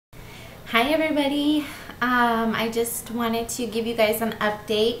Hi everybody. I just wanted to give you guys an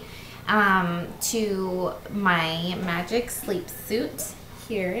update to my magic sleep suit.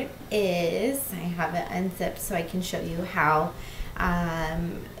 Here it is. I have it unzipped so I can show you how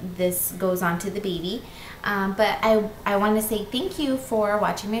this goes on to the baby. But I want to say thank you for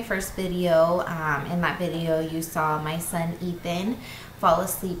watching my first video. In that video you saw my son Ethan fall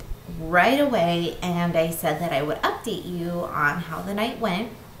asleep right away, and I said that I would update you on how the night went.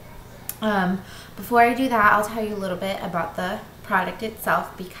 Before I do that, I'll tell you a little bit about the product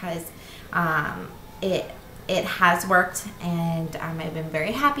itself, because it has worked, and I've been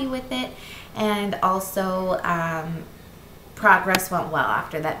very happy with it, and also progress went well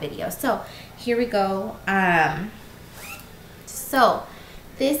after that video. So here we go. So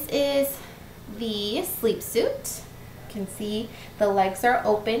this is the sleep suit. You can see the legs are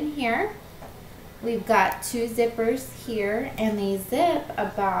open here. We've got two zippers here, and they zip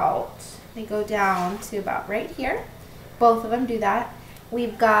about, they go down to about right here. Both of them do that.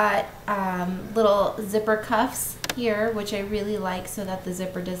 We've got little zipper cuffs here, which I really like, so that the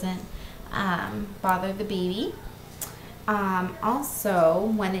zipper doesn't bother the baby.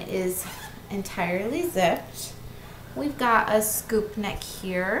 Also, when it is entirely zipped, we've got a scoop neck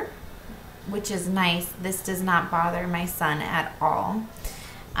here, which is nice. This does not bother my son at all.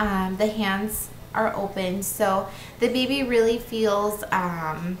 The hands are open, so the baby really feels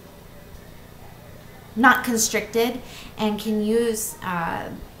not constricted and can use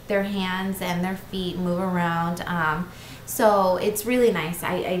their hands and their feet, move around. So it's really nice.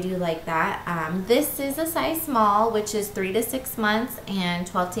 I do like that. This is a size small, which is 3 to 6 months and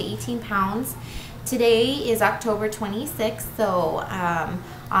 12 to 18 pounds. Today is October 26th, so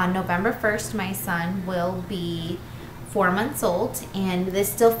on November 1st, my son will be 4 months old, and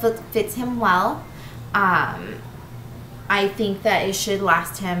this still fits him well. I think that it should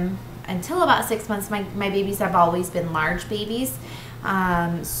last him until about 6 months. My babies have always been large babies,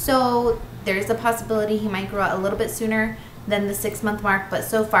 so there's a possibility he might grow out a little bit sooner than the 6 month mark, but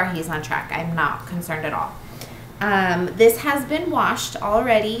so far he's on track. I'm not concerned at all. This has been washed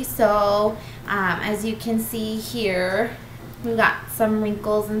already, so as you can see here, we've got some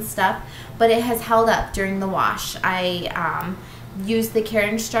wrinkles and stuff, but it has held up during the wash. I used the care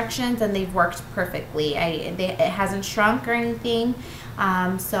instructions and they've worked perfectly. It hasn't shrunk or anything,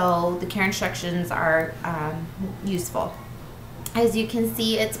 so the care instructions are useful. As you can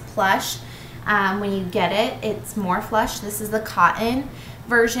see, it's plush. When you get it, it's more plush. This is the cotton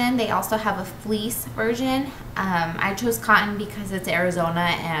version. They also have a fleece version. I chose cotton because it's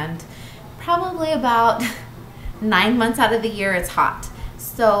Arizona, and probably about 9 months out of the year it's hot.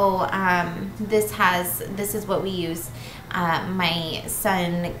 So this is what we use. My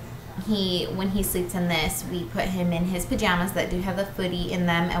son, when he sleeps in this, we put him in his pajamas that do have a footy in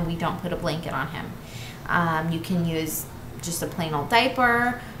them, and we don't put a blanket on him. You can use just a plain old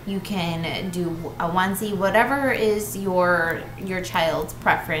diaper. You can do a onesie, whatever is your child's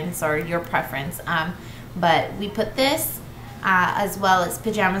preference or your preference. But we put this as well as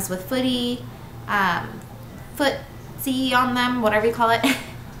pajamas with footy, footsie on them, whatever you call it,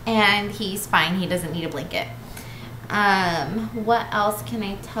 and he's fine. He doesn't need a blanket. What else can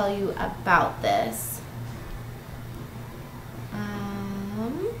I tell you about this?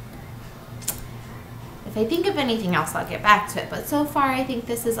 If I think of anything else, I'll get back to it. But so far, I think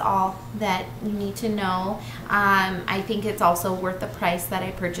this is all that you need to know. I think it's also worth the price that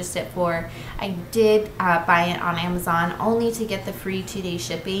I purchased it for. I did buy it on Amazon only to get the free 2-day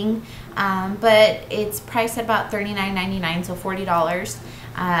shipping, but it's priced at about $39.99, so $40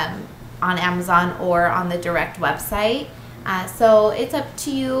 on Amazon or on the direct website. So it's up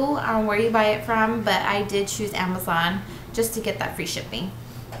to you where you buy it from, but I did choose Amazon just to get that free shipping.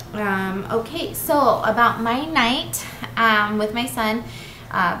 Okay, so about my night with my son,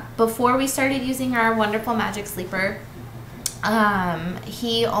 before we started using our wonderful magic sleeper,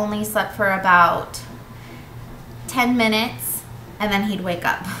 he only slept for about 10 minutes and then he'd wake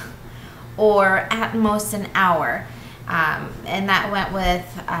up, or at most an hour, and that went with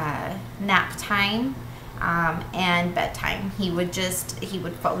nap time and bedtime. We would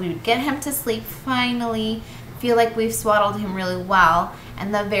get him to sleep finally, feel like we've swaddled him really well,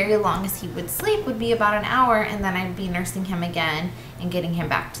 and the very longest he would sleep would be about an hour, and then I'd be nursing him again and getting him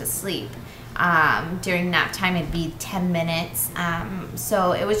back to sleep. During nap time it'd be 10 minutes,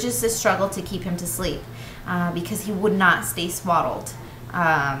 so it was just a struggle to keep him to sleep because he would not stay swaddled.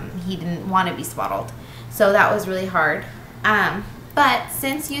 He didn't want to be swaddled, so that was really hard. But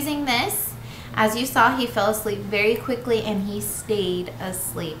since using this, as you saw, he fell asleep very quickly and he stayed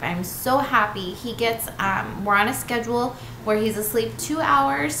asleep. I'm so happy. He gets, we're on a schedule where he's asleep 2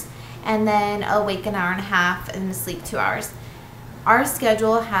 hours and then awake an hour and a half and sleep 2 hours. Our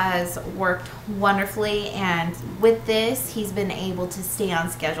schedule has worked wonderfully, and with this, he's been able to stay on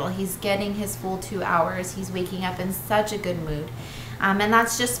schedule. He's getting his full 2 hours. He's waking up in such a good mood, and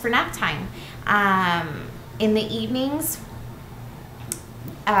that's just for nap time. In the evenings,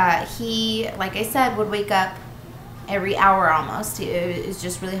 he, like I said, would wake up every hour almost. It was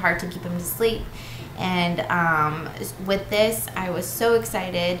just really hard to keep him to sleep. And with this, I was so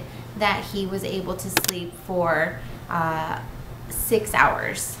excited that he was able to sleep for 6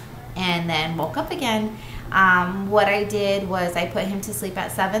 hours and then woke up again. What I did was I put him to sleep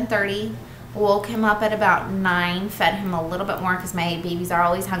at 7:30, woke him up at about 9, fed him a little bit more because my babies are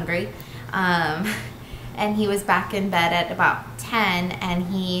always hungry. And he was back in bed at about 10, and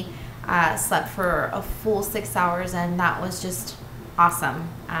he slept for a full 6 hours, and that was just awesome.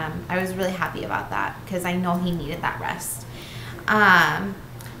 I was really happy about that because I know he needed that rest.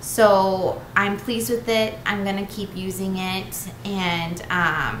 So I'm pleased with it. I'm going to keep using it, and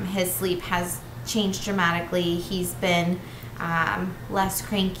his sleep has changed dramatically. He's been less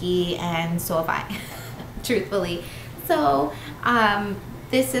cranky, and so have I, truthfully. So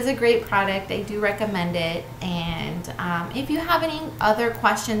this is a great product. I do recommend it, and if you have any other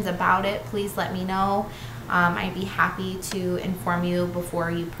questions about it, please let me know. I'd be happy to inform you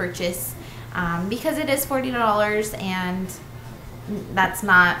before you purchase, because it is $40, and that's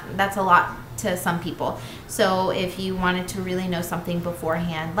a lot to some people. So if you wanted to really know something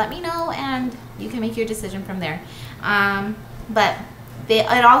beforehand, let me know, and you can make your decision from there. But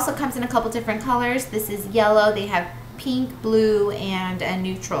it also comes in a couple different colors. This is yellow. They have pink, blue, and a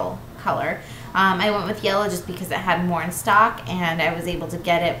neutral color. I went with yellow just because it had more in stock, and I was able to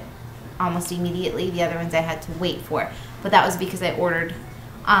get it almost immediately. The other ones I had to wait for, but that was because I ordered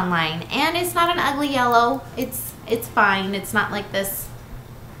online. And it's not an ugly yellow. It's fine. It's not like this,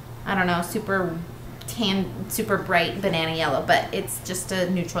 I don't know, super tan, super bright banana yellow, but it's just a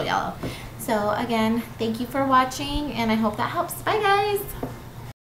neutral yellow. So again, thank you for watching, and I hope that helps. Bye guys.